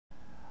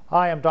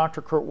Hi, I'm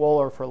Dr. Kurt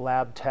Wohler for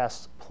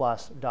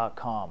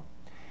LabTestsPlus.com.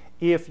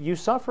 If you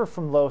suffer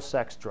from low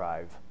sex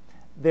drive,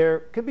 there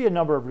could be a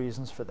number of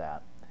reasons for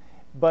that.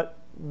 But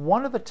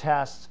one of the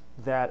tests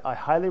that I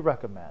highly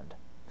recommend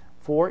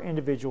for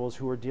individuals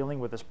who are dealing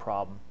with this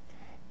problem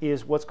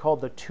is what's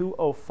called the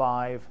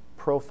 205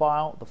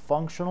 profile, the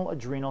Functional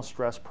Adrenal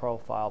Stress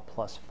Profile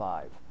Plus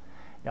 5.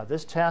 Now,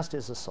 this test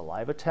is a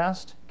saliva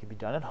test. It can be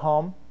done at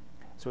home,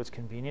 so it's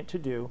convenient to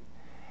do.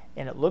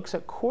 And it looks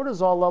at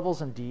cortisol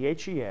levels and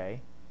DHEA.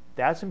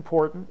 That's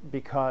important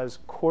because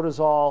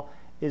cortisol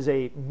is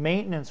a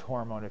maintenance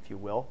hormone, if you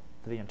will,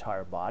 for the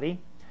entire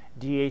body.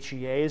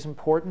 DHEA is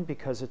important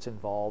because it's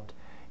involved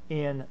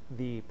in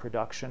the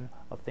production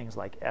of things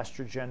like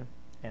estrogen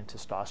and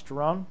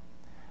testosterone.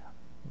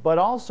 But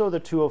also the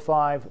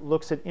 205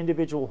 looks at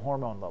individual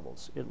hormone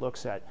levels. It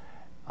looks at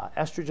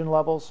estrogen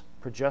levels,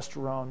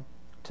 progesterone,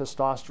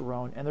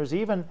 testosterone, and there's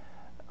even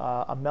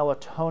a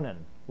melatonin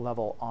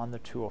level on the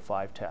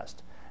 205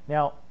 test.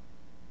 Now,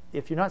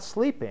 if you're not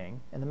sleeping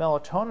and the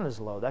melatonin is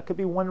low, that could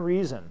be one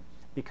reason,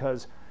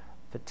 because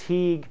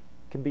fatigue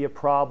can be a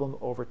problem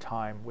over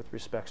time with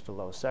respects to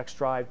low sex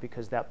drive,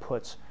 because that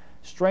puts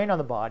strain on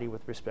the body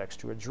with respects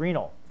to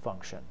adrenal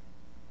function.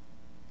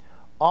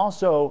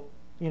 Also,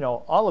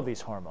 all of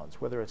these hormones,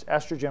 whether it's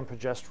estrogen,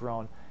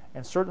 progesterone,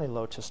 and certainly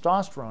low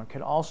testosterone,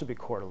 can also be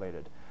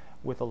correlated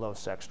with a low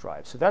sex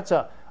drive. So that's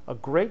a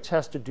great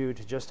test to do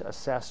to just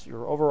assess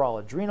your overall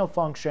adrenal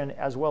function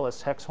as well as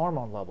sex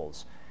hormone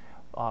levels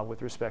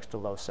with respects to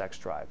low sex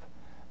drive.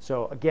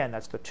 So again,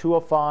 that's the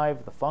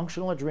 205, the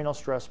Functional Adrenal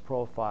Stress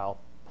Profile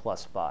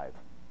Plus 5.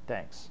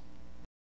 Thanks.